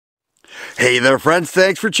Hey there friends,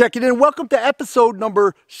 thanks for checking in. Welcome to episode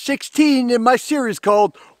number 16 in my series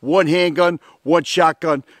called One Handgun, One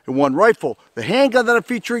Shotgun, and One Rifle. The handgun that I'm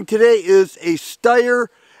featuring today is a Steyr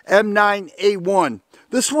M9A1.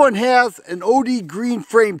 This one has an OD green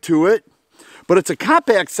frame to it, but it's a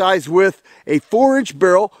compact size with a 4-inch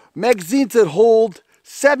barrel, magazines that hold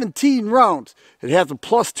 17 rounds. It has a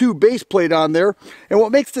 +2 base plate on there, and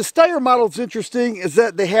what makes the Steyr models interesting is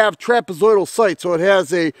that they have trapezoidal sights, so it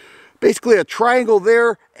has basically a triangle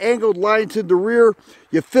there, angled lines in the rear.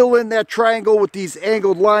 You fill in that triangle with these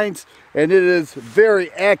angled lines and it is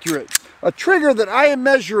very accurate. A trigger that I am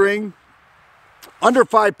measuring under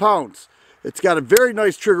 5 pounds. It's got a very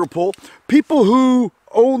nice trigger pull. People who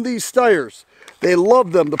own these Steyrs, they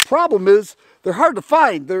love them. The problem is they're hard to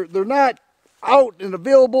find. They're not out and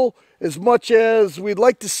available as much as we'd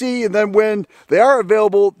like to see, and then when they are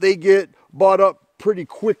available, they get bought up pretty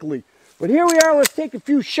quickly. But here we are, let's take a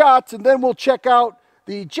few shots and then we'll check out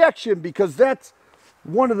the ejection, because that's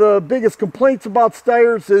one of the biggest complaints about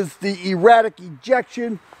Steyrs is the erratic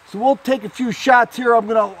ejection. So we'll take a few shots here. I'm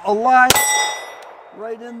gonna align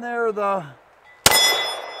right in there the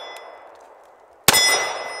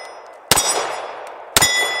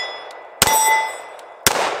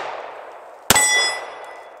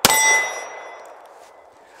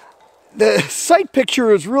sight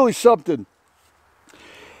picture is really something.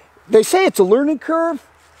 They say it's a learning curve,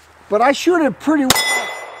 but I shoot it pretty well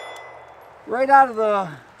right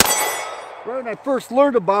when I first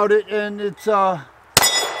learned about it, and it's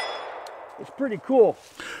pretty cool.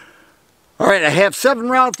 All right, I have 7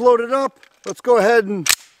 rounds loaded up. Let's go ahead and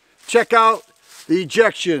check out the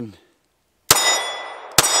ejection.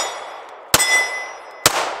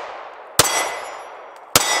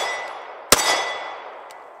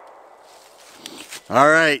 All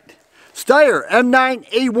right. Steyr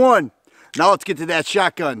M9A1. Now let's get to that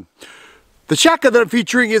shotgun. The shotgun that I'm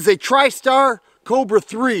featuring is a TriStar Cobra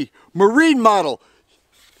 3 Marine model.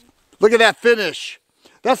 Look at that finish.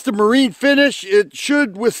 That's the Marine finish. It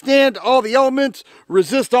should withstand all the elements,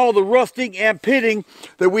 resist all the rusting and pitting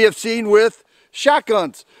that we have seen with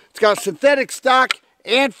shotguns. It's got synthetic stock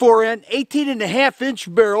and forend,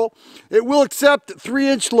 18.5-inch barrel. It will accept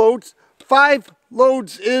 3-inch loads, 5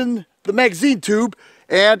 loads in the magazine tube,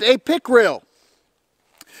 and a pick rail.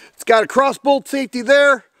 It's got a cross bolt safety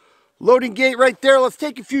there, loading gate right there. Let's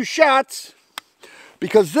take a few shots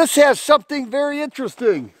because this has something very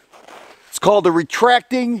interesting. It's called a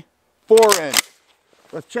retracting forend.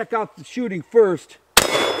 Let's check out the shooting first.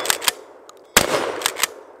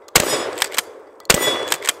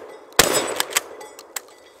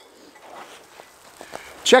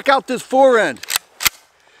 Check out this forend.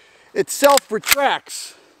 It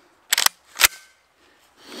self-retracts.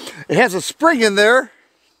 It has a spring in there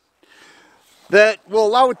that will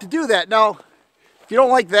allow it to do that. Now, if you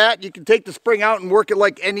don't like that, you can take the spring out and work it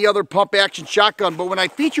like any other pump action shotgun. But when I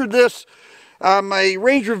featured this on my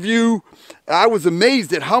range review, I was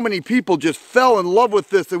amazed at how many people just fell in love with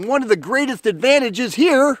this. And one of the greatest advantages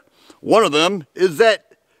here, one of them, is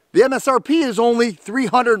that the MSRP is only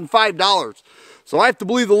 $305. So I have to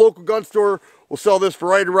believe the local gun store will sell this for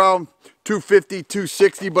right around $250,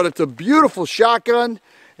 $260, but it's a beautiful shotgun.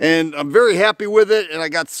 And I'm very happy with it, and I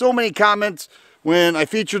got so many comments when I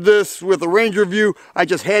featured this with a range review. I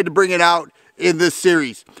just had to bring it out in this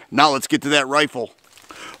series. Now let's get to that rifle.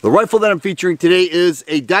 The rifle that I'm featuring today is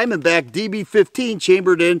a Diamondback DB15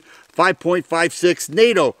 chambered in 5.56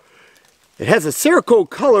 NATO. It has a Cerakote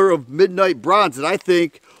color of midnight bronze that I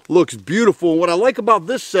think looks beautiful. And what I like about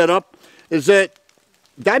this setup is that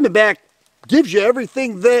Diamondback gives you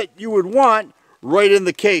everything that you would want right in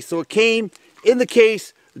the case. So it came in the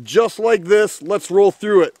case just like this. Let's roll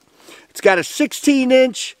through it. It's got a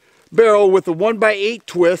 16-inch barrel with a 1x8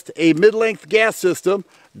 twist, a mid-length gas system,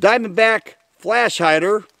 Diamondback flash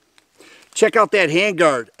hider. Check out that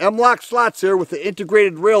handguard. M-lock slots there with the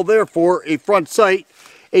integrated rail there for a front sight.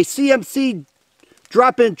 A CMC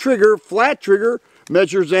drop-in trigger, flat trigger,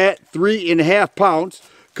 measures at 3.5 pounds.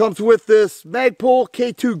 Comes with this Magpul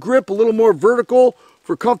K2 grip, a little more vertical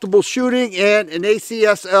for comfortable shooting, and an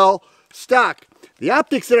ACSL stock. The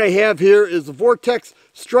optics that I have here is a Vortex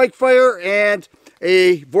Strike Fire and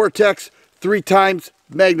a Vortex 3x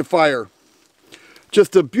magnifier.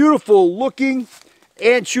 Just a beautiful looking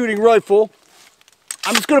and shooting rifle.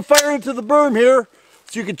 I'm just going to fire into the berm here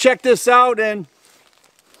so you can check this out and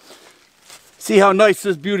see how nice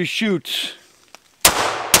this beauty shoots.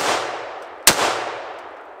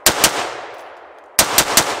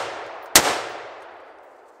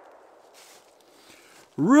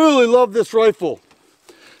 Really love this rifle.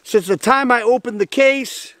 Since the time I opened the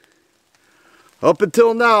case up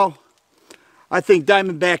until now, I think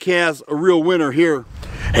Diamondback has a real winner here.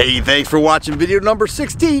 Hey, thanks for watching video number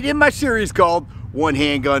 16 in my series called One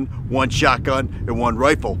Handgun, One Shotgun, and One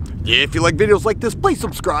Rifle. If you like videos like this, please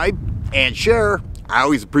subscribe and share. I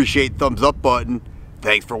always appreciate the thumbs up button.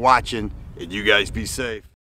 Thanks for watching, and you guys be safe.